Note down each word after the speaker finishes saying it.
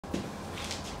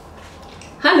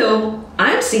Hello,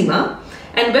 I am Seema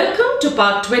and welcome to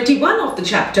part 21 of the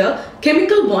chapter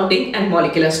Chemical Bonding and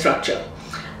Molecular Structure.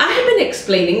 I have been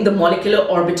explaining the molecular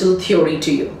orbital theory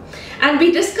to you, and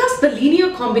we discussed the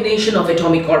linear combination of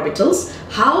atomic orbitals,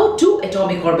 how two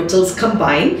atomic orbitals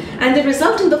combine and they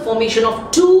result in the formation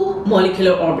of two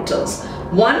molecular orbitals.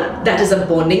 One that is a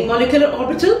bonding molecular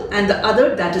orbital and the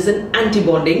other that is an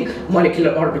anti-bonding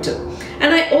molecular orbital.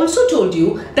 And I also told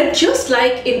you that just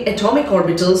like in atomic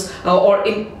orbitals or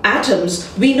in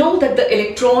atoms, we know that the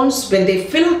electrons, when they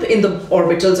fill up in the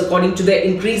orbitals according to their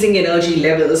increasing energy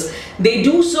levels, they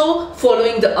do so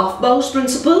following the Aufbau's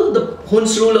principle, the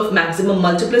Hund's rule of maximum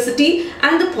multiplicity,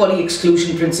 and the Pauli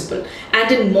exclusion principle.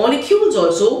 And in molecules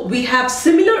also, we have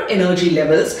similar energy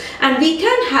levels and we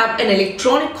can have an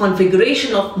electronic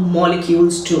configuration of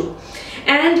molecules too.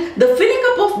 And the filling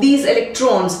up of these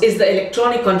electrons is the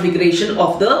electronic configuration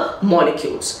of the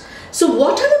molecules. So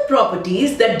what are the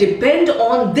properties that depend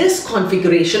on this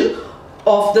configuration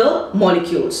of the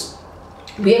molecules?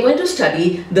 We are going to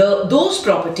study those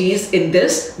properties in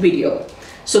this video.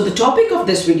 So the topic of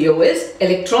this video is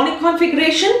electronic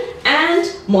configuration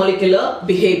and molecular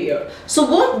behavior. So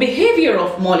what behavior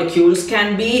of molecules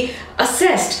can be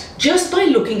assessed just by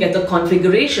looking at the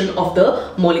configuration of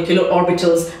the molecular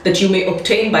orbitals that you may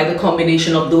obtain by the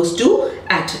combination of those two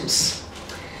atoms.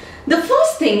 The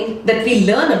first thing that we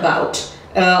learn about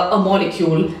a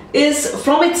molecule is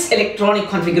from its electronic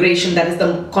configuration, that is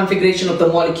the configuration of the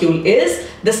molecule, is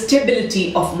the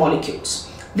stability of molecules.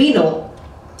 We know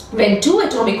when two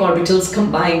atomic orbitals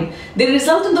combine, they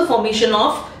result in the formation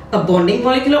of a bonding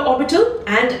molecular orbital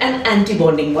and an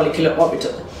anti-bonding molecular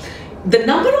orbital. The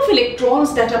number of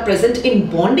electrons that are present in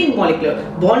bonding molecular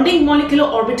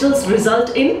orbitals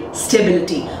result in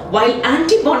stability, while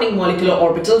anti-bonding molecular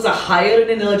orbitals are higher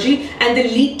in energy and they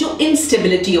lead to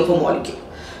instability of a molecule.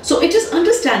 So it is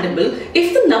understandable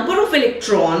if the number of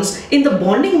electrons in the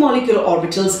bonding molecular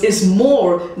orbitals is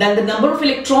more than the number of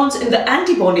electrons in the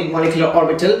anti-bonding molecular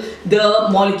orbital, the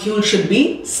molecule should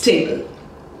be stable.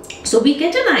 So we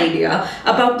get an idea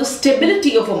about the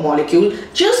stability of a molecule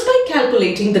just by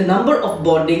calculating the number of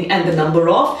bonding and the number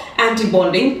of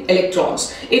anti-bonding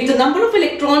electrons. If the number of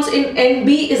electrons in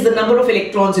Nb is the number of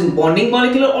electrons in bonding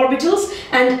molecular orbitals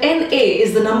and Na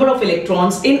is the number of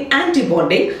electrons in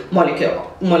anti-bonding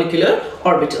molecular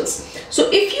orbitals. So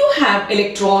if you have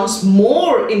electrons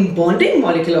more in bonding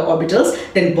molecular orbitals,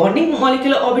 then bonding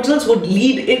molecular orbitals would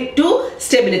lead it to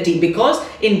stability, because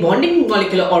in bonding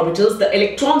molecular orbitals the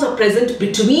electrons are present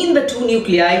between the two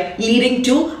nuclei, leading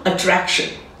to attraction.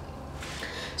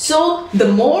 So the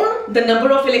more the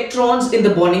number of electrons in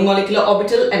the bonding molecular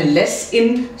orbital and less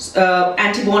in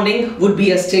anti-bonding would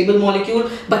be a stable molecule.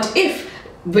 But if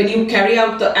when you carry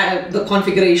out the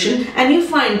configuration and you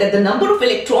find that the number of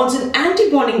electrons in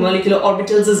anti-bonding molecular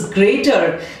orbitals is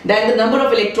greater than the number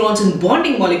of electrons in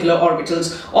bonding molecular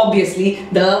orbitals, obviously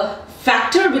the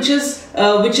factor which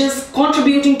is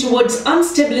contributing towards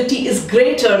instability is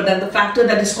greater than the factor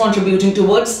that is contributing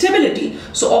towards stability.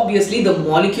 So obviously the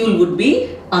molecule would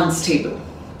be unstable.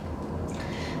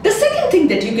 The second thing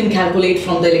that you can calculate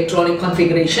from the electronic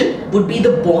configuration would be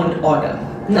the bond order.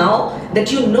 Now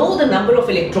that you know the number of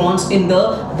electrons in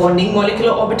the bonding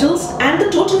molecular orbitals and the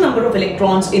total number of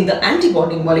electrons in the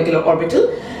anti-bonding molecular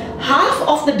orbital, half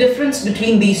of the difference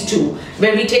between these two,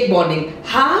 where we take bonding,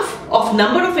 half of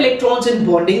number of electrons in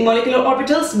bonding molecular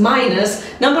orbitals minus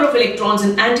number of electrons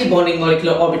in anti-bonding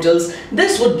molecular orbitals,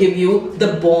 this would give you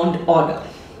the bond order.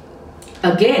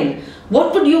 Again,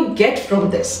 what would you get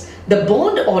from this? The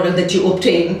bond order that you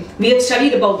obtain, we had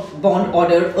studied about bond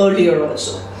order earlier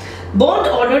also. Bond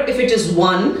order, if it is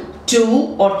 1,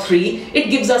 2 or 3, it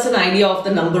gives us an idea of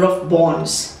the number of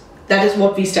bonds. That is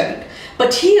what we studied.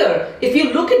 But here, if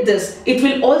you look at this, it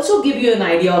will also give you an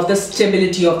idea of the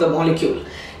stability of the molecule.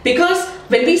 Because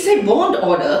when we say bond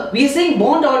order, we are saying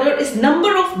bond order is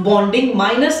number of bonding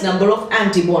minus number of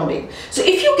anti-bonding. So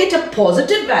if you get a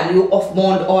positive value of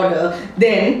bond order,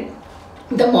 then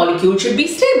the molecule should be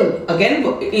stable.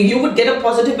 Again, you would get a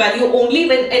positive value only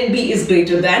when Nb is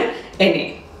greater than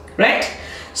Na. Right?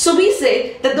 So we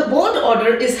say that the bond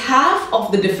order is half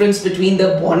of the difference between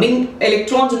the bonding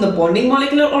electrons in the bonding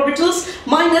molecular orbitals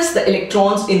minus the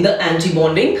electrons in the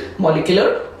anti-bonding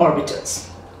molecular orbitals.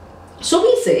 So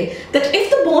we say that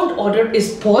if the bond order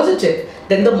is positive,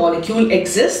 then the molecule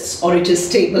exists or it is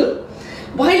stable,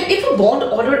 while if a bond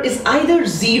order is either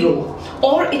 0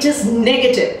 or it is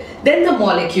negative, then the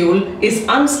molecule is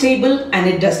unstable and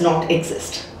it does not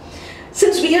exist.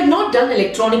 Since we have not done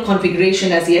electronic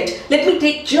configuration as yet, let me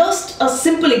take just a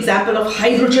simple example of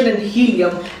hydrogen and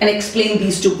helium and explain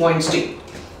these 2 points to you.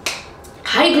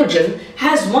 hydrogen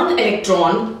has one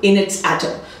electron in its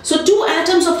atom. So two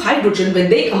atoms of hydrogen, when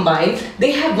they combine,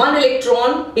 they have one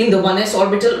electron in the 1s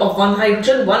orbital of one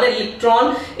hydrogen, one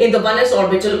electron in the 1s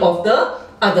orbital of the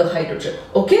other hydrogen.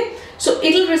 Okay? So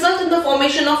it will result in the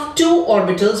formation of two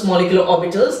orbitals, molecular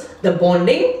orbitals, the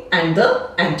bonding and the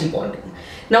anti-bonding.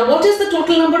 Now what is the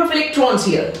total number of electrons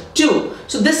here? 2.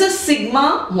 So this is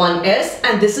sigma 1s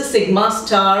and this is sigma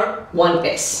star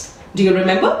 1s. Do you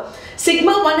remember?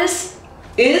 Sigma 1s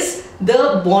is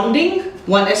the bonding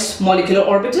 1s molecular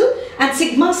orbital and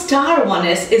sigma star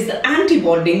 1s is the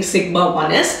anti-bonding sigma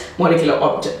 1s molecular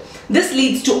orbital. This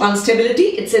leads to instability.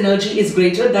 Its energy is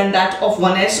greater than that of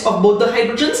 1s of both the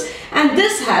hydrogens, and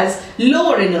this has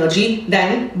lower energy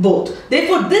than both.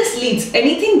 Therefore, this leads,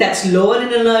 anything that's lower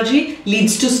in energy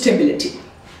leads to stability.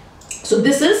 So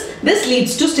this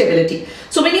leads to stability.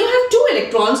 So when you have two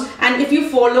electrons, and if you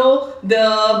follow the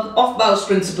Aufbau's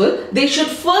principle, they should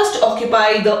first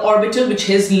occupy the orbital which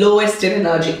is lowest in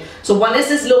energy. So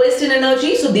 1s is lowest in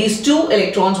energy, so these two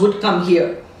electrons would come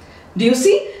here. Do you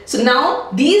see? So now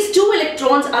these two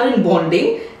electrons are in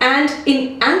bonding, and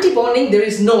in anti-bonding there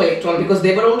is no electron because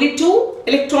there were only two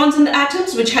electrons in the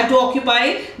atoms which had to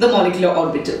occupy the molecular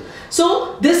orbital.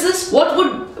 So this is what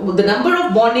would, the number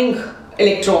of bonding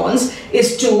electrons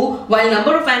is 2 while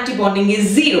number of anti-bonding is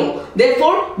 0.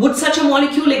 Therefore, would such a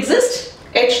molecule exist?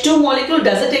 H2 molecule,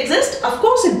 does it exist? Of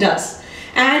course it does.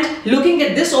 And looking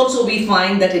at this also we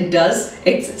find that it does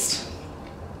exist.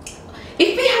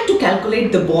 If we had to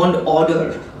calculate the bond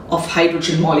order of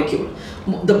hydrogen molecule,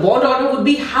 the bond order would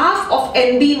be half of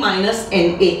Nb minus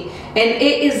Na. Na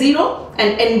is 0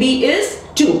 and Nb is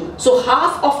 2. So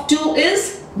half of 2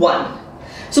 is 1.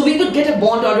 So we could get a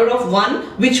bond order of 1,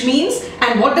 which means,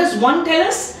 and what does 1 tell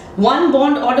us? 1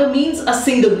 bond order means a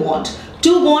single bond.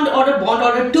 2 bond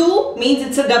order 2 means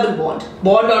it's a double bond.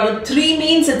 Bond order 3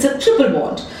 means it's a triple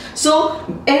bond. So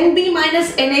Nb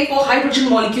minus Na for hydrogen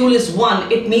molecule is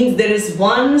 1. It means there is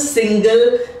one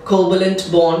single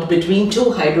covalent bond between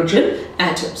two hydrogen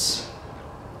atoms.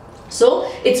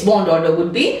 So its bond order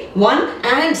would be 1,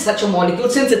 and such a molecule,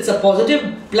 since it's a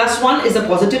positive, plus 1 is a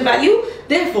positive value,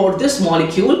 therefore this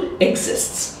molecule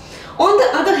exists. On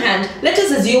the other hand, let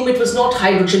us assume it was not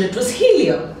hydrogen, it was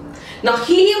helium. Now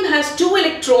helium has 2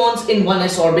 electrons in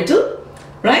 1s orbital,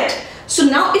 right? So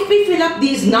now if we fill up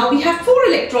these, now we have 4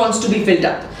 electrons to be filled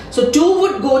up. So 2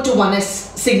 would go to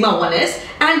 1s, sigma 1s,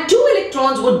 and 2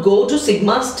 electrons would go to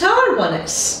sigma star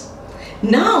 1s.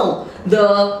 Now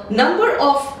the number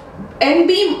of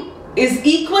Nb is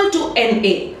equal to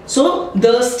Na. So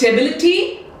the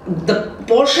stability, the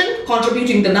portion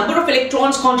contributing, the number of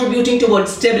electrons contributing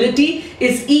towards stability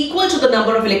is equal to the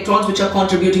number of electrons which are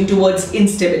contributing towards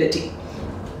instability.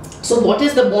 So what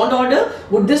is the bond order?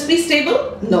 Would this be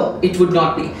stable? No, it would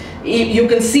not be. You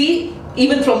can see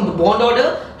even from the bond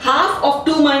order, half of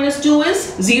 2 minus 2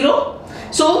 is 0.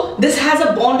 So this has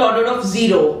a bond order of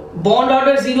 0. Bond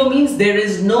order 0 means there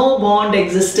is no bond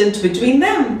existent between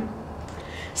them.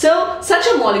 So such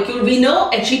a molecule, we know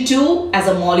He2 as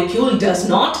a molecule does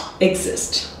not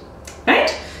exist,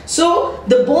 right? So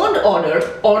the bond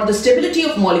order or the stability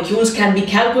of molecules can be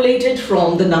calculated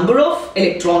from the number of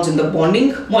electrons in the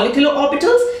bonding molecular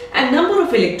orbitals and number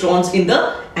of electrons in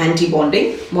the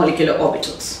anti-bonding molecular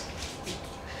orbitals.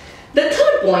 The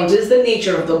third point is the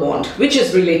nature of the bond, which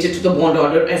is related to the bond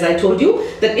order. As I told you,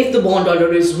 that if the bond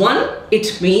order is 1,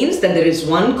 it means that there is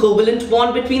one covalent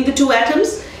bond between the two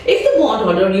atoms. If the bond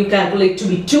order you calculate to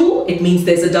be 2, it means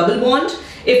there's a double bond.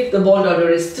 If the bond order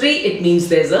is 3, it means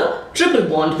there's a triple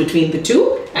bond between the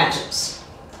two atoms.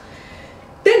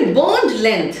 Then bond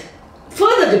length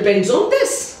further depends on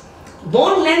this.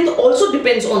 Bond length also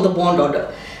depends on the bond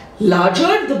order.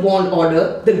 Larger the bond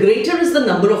order, the greater is the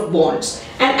number of bonds.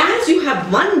 And as you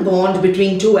have one bond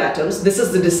between two atoms, this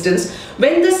is the distance,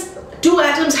 when this two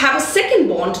atoms have a second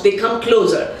bond, they come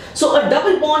closer. So a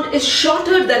double bond is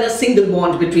shorter than a single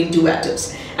bond between two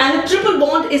atoms. And a triple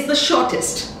bond is the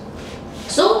shortest.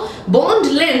 So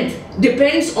bond length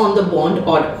depends on the bond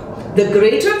order. The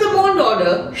greater the bond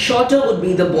order, shorter would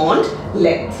be the bond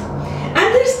length.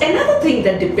 And there's another thing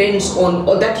that depends on,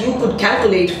 or that you could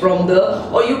calculate from the,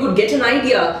 or you could get an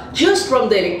idea just from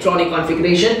the electronic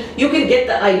configuration. You can get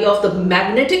the idea of the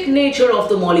magnetic nature of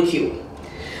the molecule.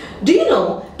 Do you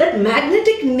know that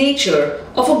magnetic nature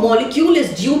of a molecule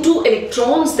is due to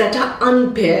electrons that are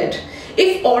unpaired?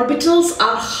 If orbitals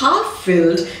are half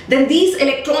filled, then these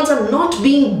electrons are not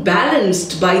being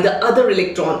balanced by the other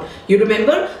electron. You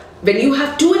remember, when you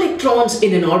have two electrons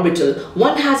in an orbital,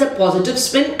 one has a positive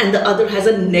spin and the other has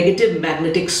a negative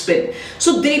magnetic spin.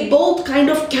 So they both kind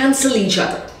of cancel each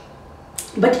other.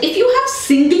 But if you have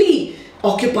singly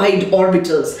occupied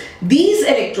orbitals. These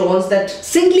electrons that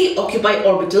singly occupy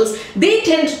orbitals, they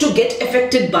tend to get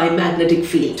affected by magnetic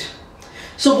field.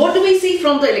 So what do we see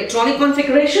from the electronic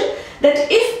configuration?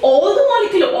 That if all the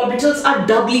molecular orbitals are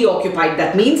doubly occupied,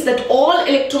 that means that all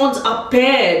electrons are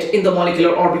paired in the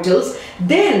molecular orbitals,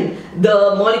 then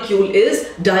the molecule is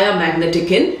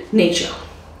diamagnetic in nature.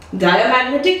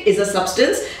 Diamagnetic is a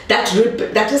substance that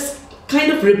is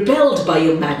kind of repelled by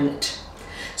a magnet.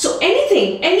 So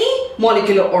any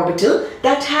molecular orbital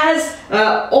that has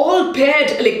all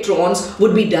paired electrons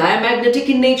would be diamagnetic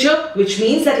in nature, which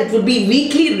means that it would be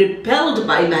weakly repelled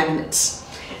by magnets.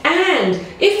 And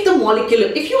if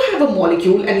you have a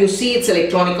molecule and you see its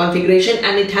electronic configuration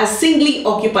and it has singly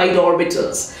occupied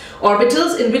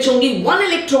orbitals in which only one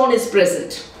electron is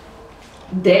present,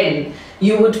 then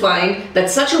you would find that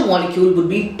such a molecule would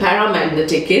be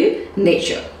paramagnetic in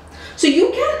nature. So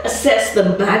you can assess the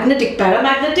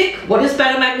paramagnetic. What is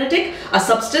paramagnetic? A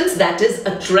substance that is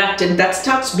attracted, that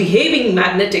starts behaving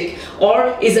magnetic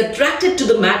or is attracted to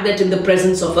the magnet in the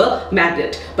presence of a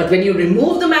magnet. But when you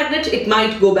remove the magnet, it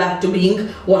might go back to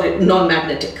being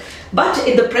non-magnetic. But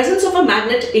in the presence of a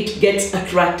magnet, it gets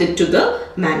attracted to the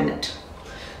magnet.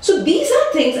 So these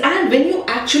are things, and when you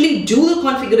actually do the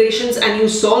configurations and you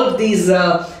solve these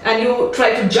and you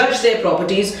try to judge their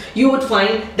properties, you would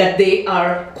find that they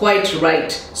are quite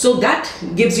right. So that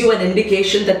gives you an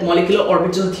indication that molecular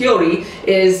orbital theory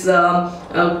is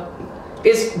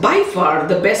by far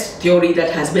the best theory that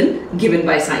has been given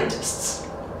by scientists.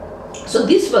 So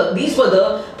these were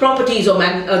the properties or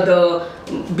the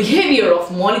behavior of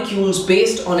molecules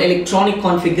based on electronic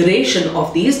configuration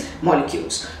of these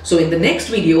molecules. So in the next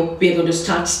video, we are going to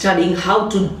start studying how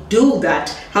to do that,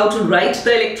 how to write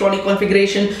the electronic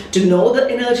configuration, to know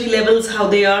the energy levels, how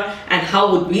they are, and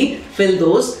how would we fill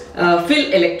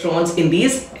electrons in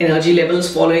these energy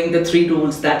levels following the three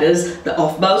rules, that is the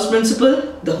Aufbau's principle,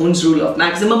 the Hund's rule of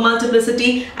maximum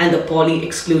multiplicity, and the Pauli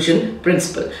exclusion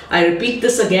principle. I repeat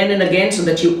this again and again so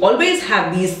that you always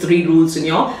have these three rules in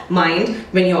your mind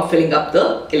when you are filling up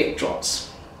the electrons.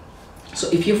 So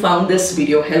if you found this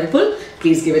video helpful,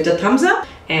 please give it a thumbs up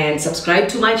and subscribe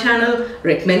to my channel,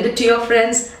 recommend it to your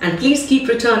friends, and please keep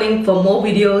returning for more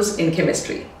videos in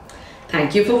chemistry.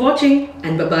 Thank you for watching,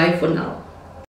 and bye-bye for now.